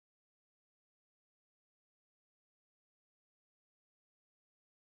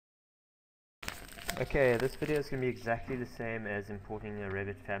Okay, this video is going to be exactly the same as importing a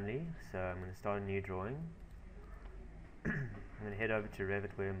Revit family. So I'm going to start a new drawing. I'm going to head over to Revit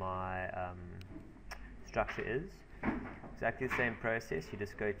where my structure is. Exactly the same process. You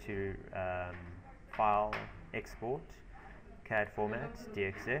just go to File, Export, CAD Format,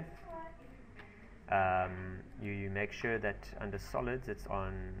 DXF. You make sure that under Solids it's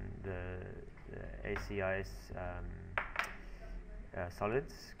on the ACIS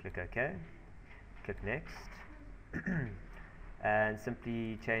Solids. Click OK. Click Next. And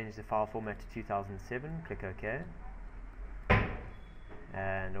simply change the file format to 2007. Click OK.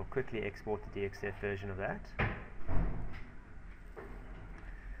 And I'll quickly export the DXF version of that.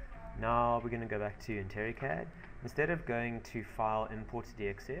 Now we're going to go back to InteriCAD. Instead of going to File, Import to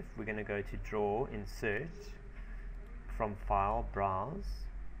DXF, we're going to go to Draw, Insert, from File, Browse,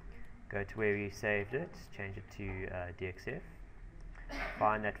 go to where we saved it, change it to DXF,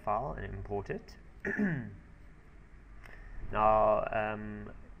 find that file and import it. Now,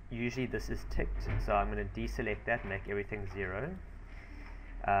 usually this is ticked, so I'm going to deselect that, make everything 0.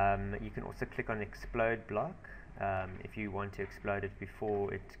 You can also click on Explode block if you want to explode it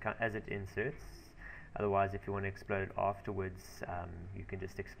before it as it inserts. Otherwise, if you want to explode it afterwards, you can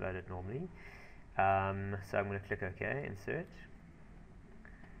just explode it normally. So I'm going to click OK, Insert,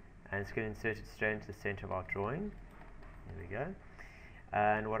 and it's going to insert it straight into the center of our drawing. There we go.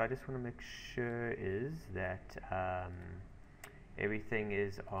 And what I just want to make sure is that everything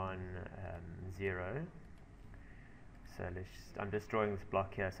is on 0. So I'm just drawing this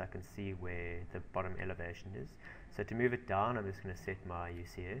block here so I can see where the bottom elevation is. So to move it down, I'm just going to set my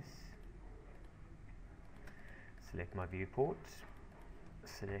UCS, select my viewport,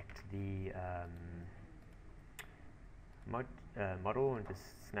 select the model and just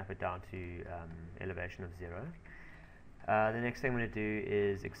snap it down to elevation of 0. The next thing I'm going to do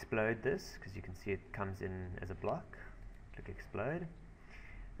is explode this, because you can see it comes in as a block. Click Explode.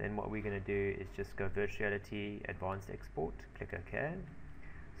 Then what we're going to do is just go Virtuality, Advanced Export, click OK.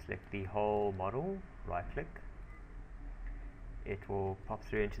 Select the whole model, right click. It will pop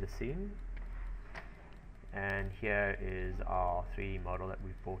through into the scene. And here is our 3D model that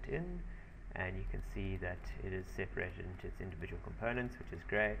we've brought in. And you can see that it is separated into its individual components, which is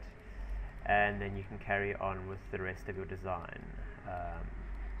great. And then you can carry on with the rest of your design.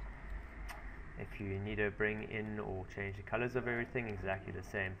 If you need to bring in or change the colors of everything, exactly the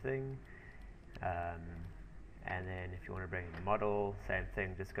same thing. And then if you want to bring in the model, same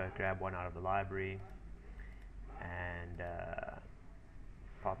thing, just go grab one out of the library and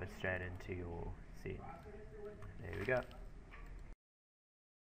pop it straight into your scene. There we go.